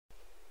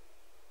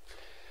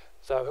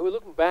So we're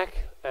looking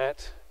back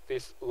at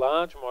this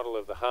large model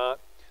of the heart.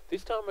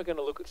 This time we're going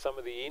to look at some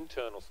of the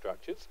internal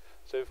structures.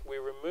 So if we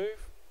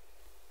remove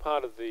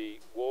part of the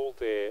wall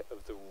there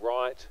of the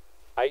right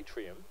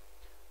atrium,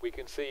 we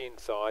can see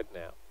inside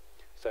now.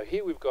 So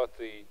here we've got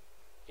the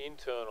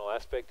internal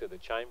aspect of the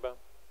chamber.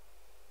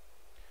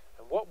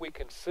 And what we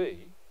can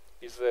see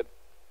is that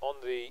on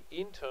the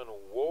internal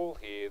wall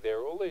here, there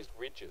are all these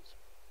ridges.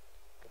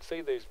 You can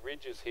see these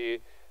ridges here.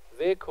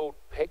 They're called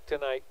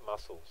pectinate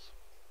muscles.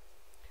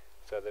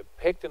 So the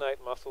pectinate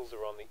muscles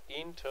are on the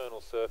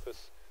internal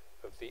surface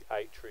of the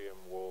atrium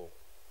wall.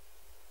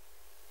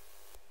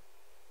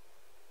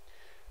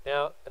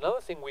 Now, another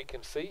thing we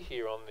can see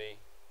here on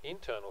the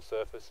internal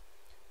surface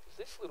is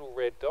this little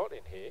red dot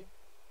in here,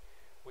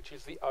 which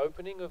is the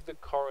opening of the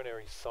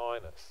coronary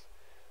sinus.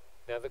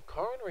 Now, the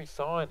coronary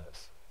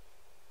sinus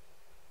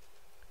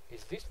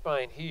is this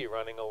vein here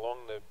running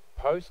along the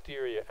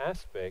posterior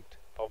aspect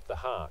of the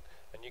heart.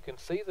 And you can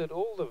see that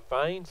all the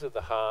veins of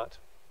the heart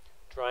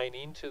drain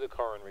into the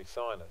coronary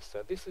sinus.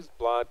 So this is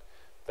blood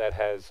that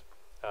has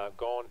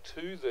gone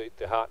to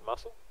the heart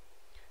muscle,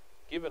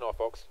 given off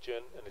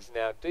oxygen, and is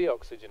now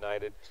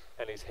deoxygenated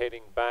and is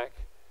heading back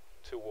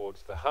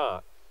towards the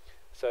heart.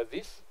 So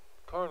this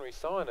coronary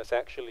sinus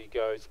actually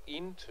goes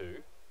into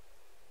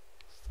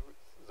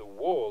the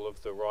wall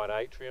of the right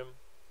atrium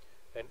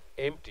and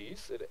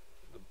empties, it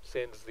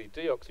sends the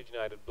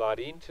deoxygenated blood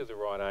into the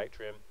right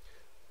atrium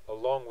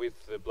along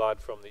with the blood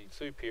from the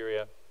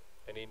superior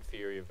and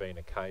inferior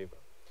vena cava.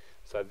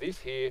 So this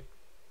here,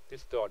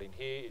 this dot in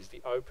here is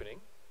the opening,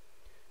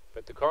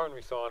 but the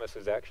coronary sinus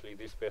is actually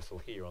this vessel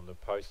here on the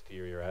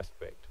posterior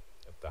aspect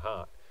of the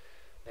heart.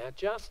 Now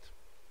just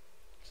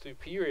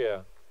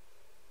superior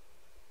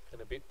and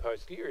a bit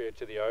posterior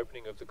to the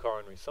opening of the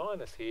coronary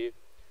sinus here,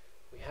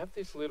 we have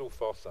this little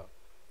fossa,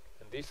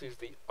 and this is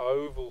the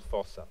oval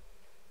fossa.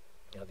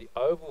 Now the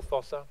oval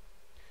fossa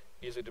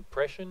is a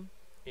depression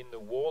in the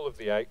wall of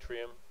the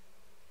atrium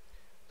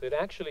that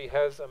actually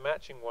has a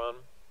matching one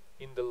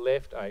in the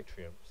left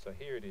atrium. So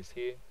here it is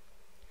here.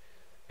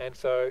 And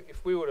so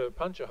if we were to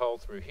punch a hole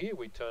through here,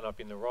 we'd turn up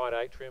in the right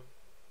atrium.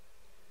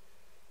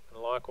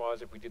 And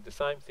likewise, if we did the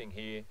same thing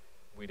here,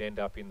 we'd end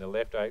up in the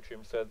left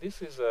atrium. So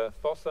this is a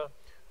fossa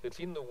that's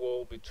in the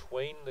wall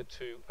between the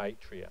two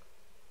atria.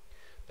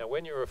 Now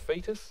when you're a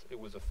fetus, it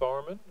was a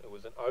foramen, it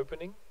was an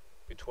opening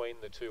between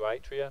the two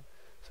atria,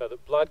 so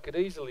that blood could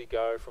easily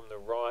go from the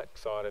right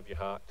side of your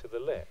heart to the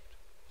left.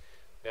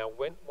 Now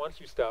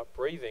once you start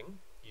breathing,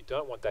 you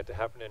don't want that to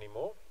happen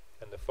anymore,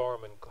 and the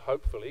foramen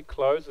hopefully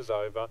closes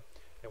over,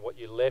 and what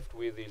you're left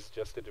with is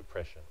just a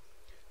depression.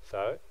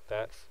 So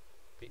that's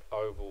the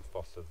oval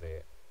fossa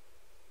there.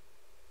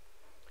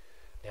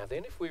 Now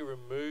then, if we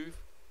remove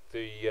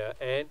the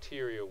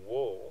anterior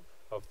wall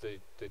of the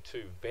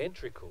two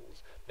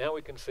ventricles, now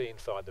we can see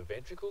inside the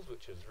ventricles,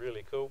 which is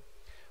really cool.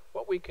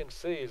 What we can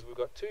see is we've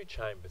got two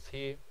chambers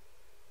here,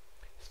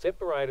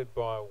 separated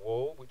by a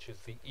wall, which is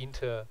the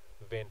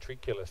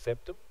interventricular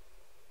septum.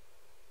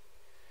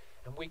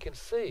 And we can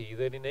see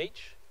that in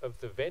each of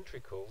the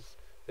ventricles,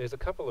 there's a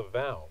couple of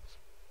valves.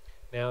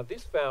 Now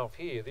this valve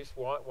here, this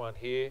white one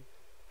here,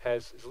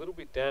 is a little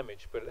bit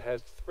damaged, but it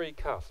has three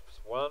cusps.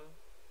 1,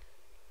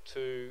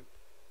 2,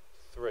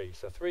 3.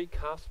 So 3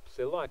 cusps,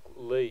 they're like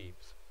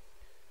leaves.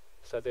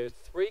 So there's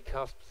 3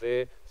 cusps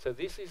there. So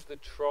this is the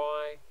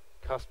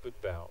tricuspid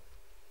valve,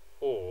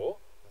 or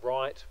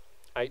right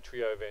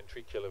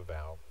atrioventricular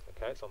valve.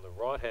 Okay, it's on the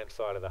right hand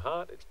side of the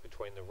heart. It's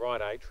between the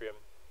right atrium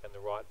and the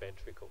right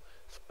ventricle.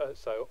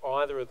 So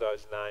either of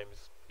those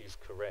names is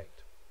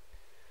correct.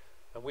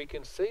 And we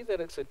can see that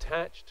it's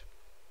attached,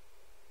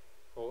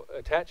 or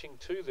attaching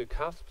to the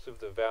cusps of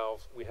the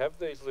valves, we have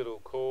these little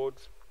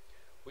cords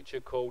which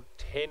are called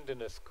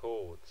tendinous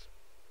cords.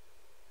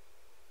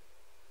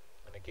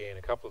 And again,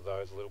 a couple of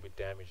those a little bit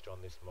damaged on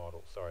this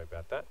model, sorry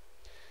about that.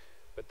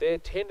 But they're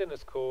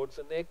tendinous cords,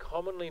 and they're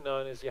commonly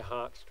known as your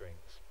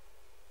heartstrings.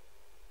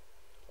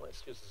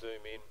 Let's just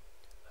zoom in,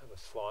 have a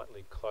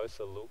slightly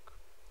closer look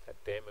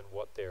at them and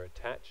what they're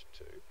attached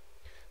to.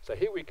 So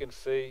here we can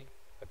see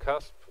a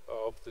cusp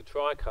of the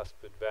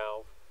tricuspid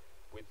valve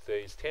with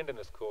these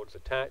tendinous cords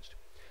attached.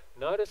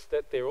 Notice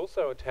that they're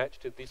also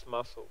attached to this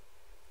muscle.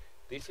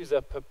 This is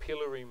a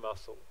papillary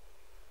muscle.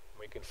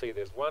 We can see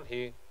there's one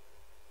here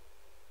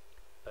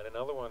and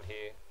another one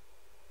here,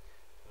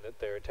 and that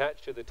they're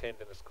attached to the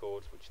tendinous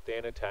cords, which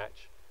then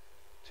attach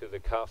to the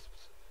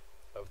cusps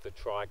of the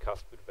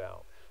tricuspid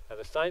valve. Now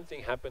the same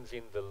thing happens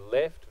in the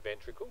left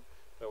ventricle,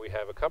 where we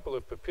have a couple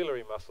of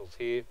papillary muscles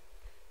here.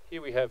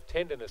 Here we have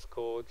tendinous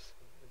cords,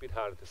 a bit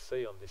harder to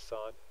see on this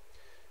side,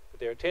 but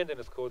there are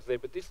tendinous cords there,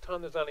 but this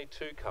time there's only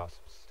 2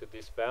 cusps to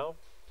this valve.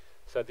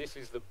 So this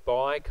is the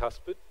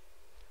bicuspid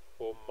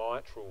or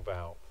mitral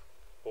valve,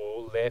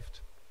 or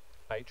left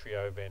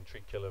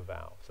atrioventricular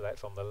valve. So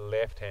that's on the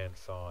left hand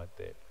side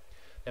there.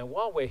 Now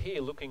while we're here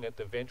looking at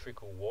the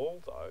ventricle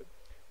wall though,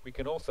 we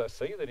can also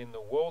see that in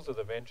the walls of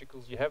the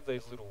ventricles you have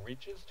these little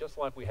ridges, just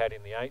like we had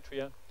in the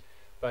atria,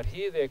 but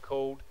here they're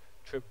called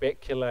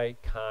trabeculae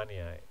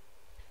carneae.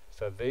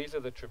 So these are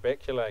the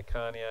trabeculae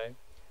carneae,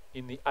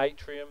 In the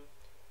atrium,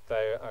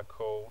 they are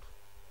called,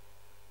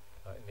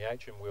 in the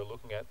atrium we were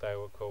looking at, they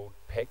were called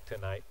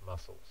pectinate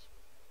muscles.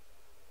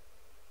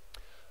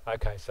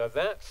 Okay, so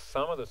that's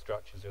some of the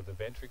structures of the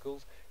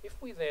ventricles.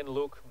 If we then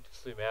look, we'll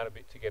just zoom out a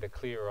bit to get a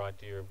clearer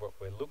idea of what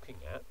we're looking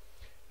at.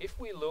 If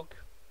we look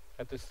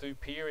at the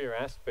superior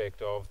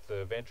aspect of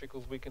the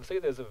ventricles, we can see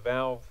there's a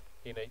valve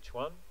in each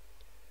one.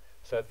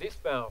 So this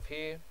valve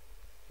here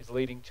is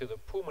leading to the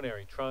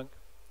pulmonary trunk.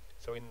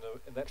 So and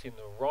that's in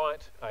the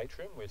right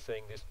atrium, we're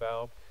seeing this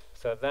valve.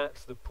 So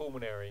that's the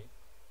pulmonary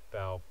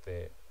valve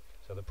there.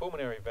 So the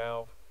pulmonary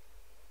valve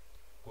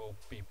will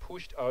be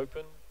pushed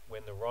open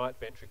when the right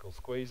ventricle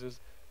squeezes,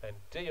 and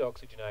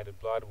deoxygenated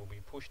blood will be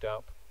pushed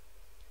up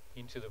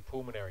into the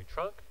pulmonary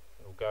trunk.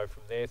 It will go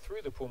from there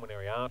through the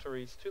pulmonary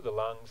arteries to the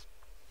lungs,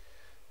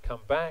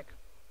 come back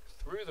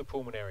through the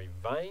pulmonary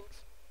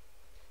veins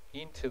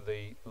into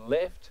the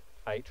left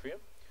atrium.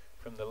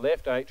 From the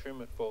left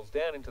atrium it falls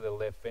down into the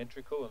left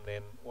ventricle, and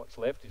then what's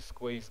left is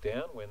squeezed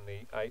down when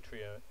the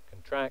atria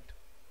contract,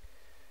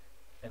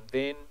 and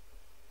then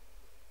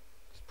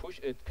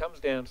it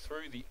comes down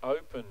through the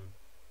open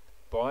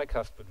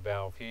bicuspid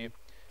valve here,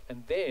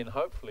 and then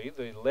hopefully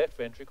the left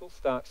ventricle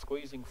starts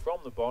squeezing from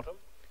the bottom,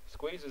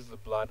 squeezes the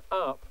blood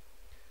up.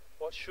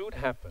 What should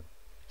happen,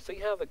 see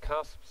how the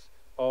cusps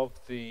of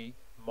the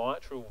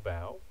mitral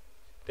valve,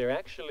 they're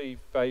actually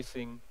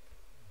facing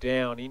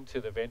down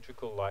into the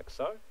ventricle like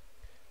so,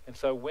 and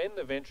so when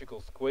the ventricle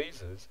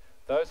squeezes,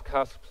 those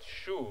cusps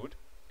should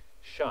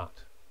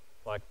shut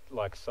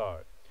like so.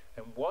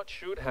 And what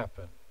should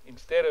happen,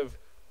 instead of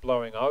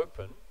blowing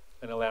open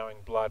and allowing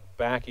blood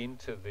back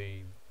into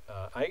the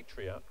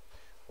atria,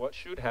 what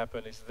should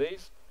happen is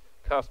these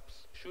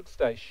cusps should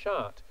stay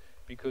shut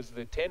because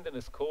the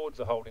tendinous cords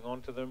are holding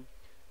onto them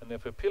and the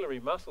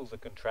papillary muscles are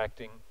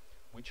contracting,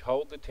 which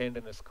hold the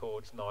tendinous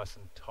cords nice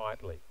and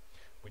tightly,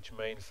 which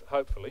means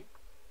hopefully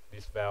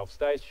this valve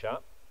stays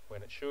shut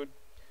when it should,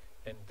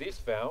 and this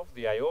valve,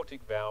 the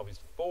aortic valve, is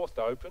forced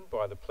open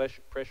by the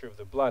pressure of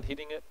the blood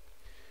hitting it,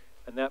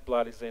 and that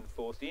blood is then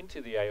forced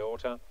into the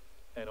aorta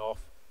and off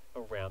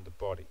around the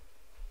body.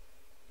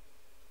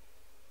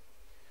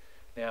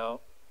 Now,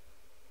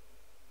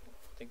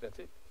 I think that's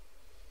it.